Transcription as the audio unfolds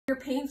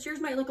paints, yours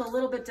might look a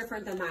little bit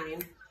different than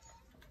mine.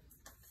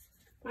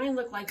 Mine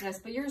look like this,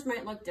 but yours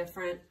might look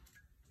different.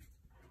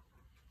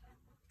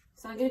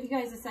 So I'll give you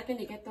guys a second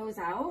to get those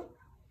out.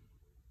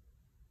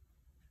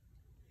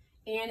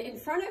 And in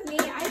front of me,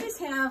 I just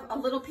have a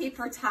little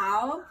paper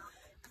towel,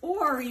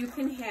 or you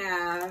can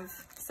have,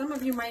 some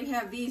of you might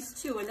have these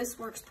too, and this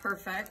works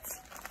perfect.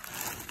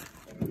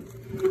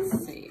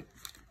 Let's see.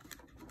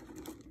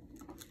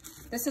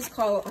 This is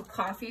called a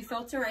coffee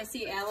filter. I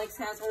see Alex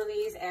has one of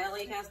these,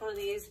 Allie has one of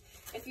these.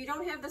 If you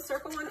don't have the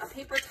circle one, a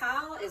paper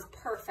towel is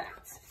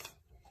perfect.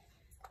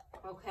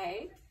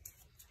 Okay,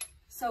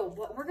 so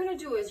what we're gonna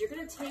do is you're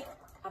gonna take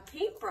a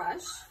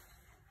paintbrush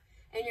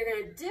and you're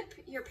gonna dip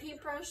your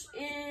paintbrush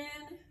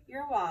in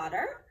your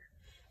water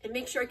and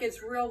make sure it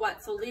gets real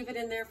wet. So leave it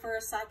in there for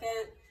a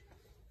second,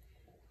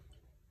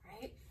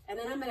 right? And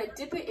then I'm gonna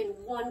dip it in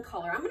one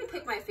color. I'm gonna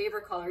pick my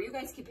favorite color. You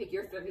guys can pick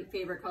your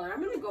favorite color.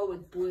 I'm gonna go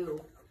with blue.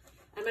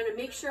 I'm gonna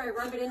make sure I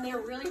rub it in there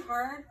really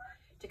hard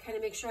to kind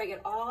of make sure I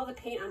get all the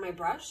paint on my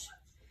brush.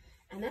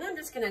 And then I'm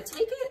just gonna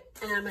take it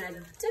and I'm gonna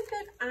dip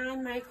it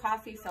on my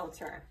coffee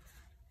filter.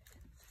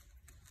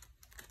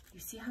 You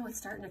see how it's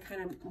starting to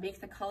kind of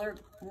make the color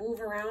move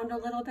around a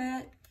little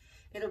bit?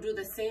 It'll do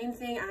the same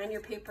thing on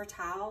your paper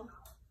towel.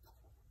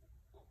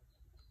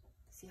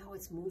 See how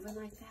it's moving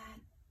like that?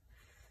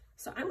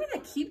 So I'm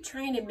gonna keep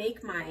trying to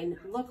make mine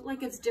look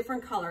like it's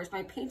different colors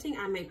by painting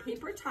on my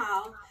paper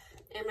towel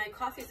and my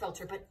coffee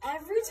filter. But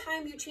every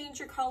time you change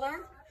your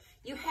color,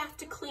 you have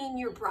to clean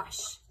your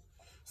brush.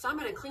 So I'm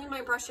gonna clean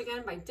my brush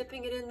again by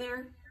dipping it in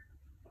there.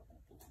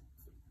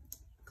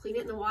 Clean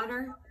it in the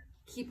water.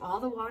 Keep all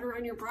the water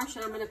on your brush,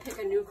 and I'm gonna pick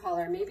a new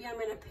color. Maybe I'm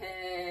gonna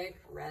pick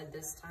red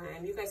this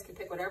time. You guys can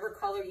pick whatever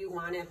color you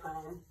want at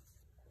home.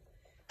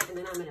 And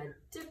then I'm gonna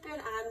dip it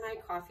on my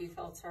coffee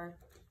filter.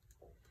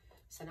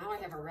 So now I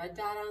have a red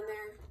dot on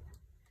there.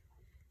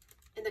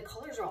 And the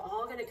colors are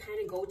all gonna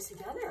kind of go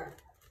together.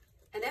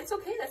 And that's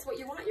okay, that's what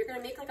you want. You're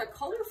gonna make like a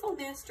colorful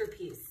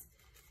masterpiece.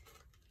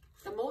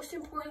 The most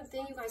important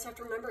thing you guys have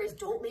to remember is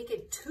don't make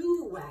it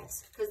too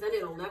wet, because then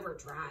it'll never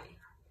dry.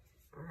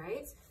 All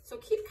right, so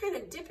keep kind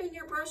of dipping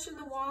your brush in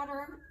the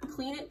water,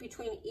 clean it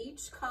between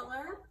each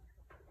color.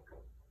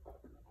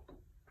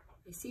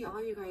 I see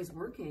all you guys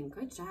working,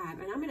 good job.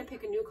 And I'm gonna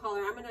pick a new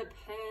color. I'm gonna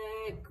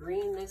pick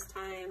green this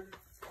time.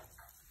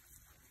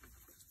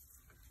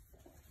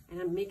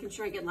 And I'm making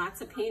sure I get lots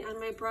of paint on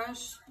my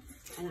brush,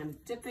 and I'm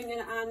dipping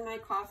it on my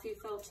coffee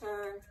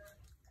filter,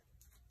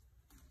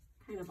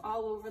 kind of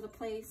all over the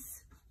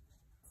place.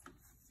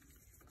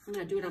 I'm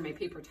gonna do it on my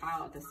paper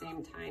towel at the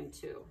same time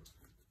too.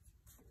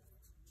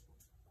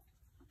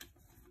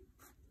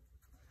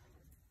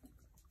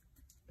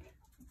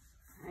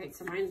 All right,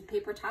 so my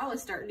paper towel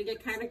is starting to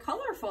get kind of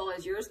colorful.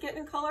 Is yours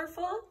getting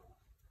colorful?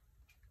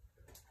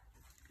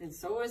 And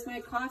so is my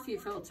coffee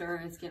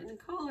filter. It's getting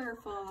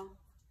colorful.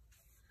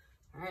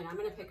 All right, I'm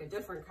gonna pick a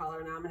different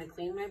color now. I'm gonna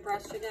clean my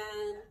brush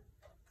again.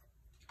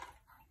 All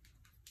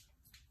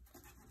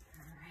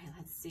right,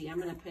 let's see. I'm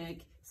gonna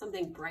pick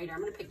something brighter. I'm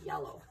gonna pick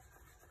yellow.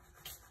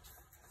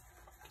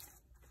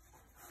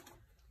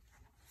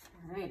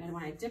 All right, and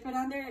when I dip it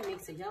on there, it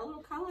makes a yellow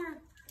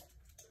color.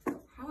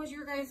 How is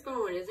your guys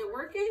going? Is it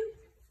working?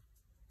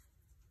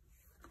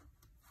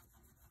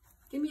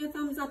 Give me a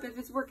thumbs up if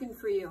it's working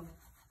for you.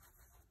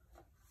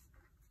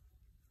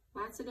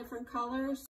 Lots of different colors.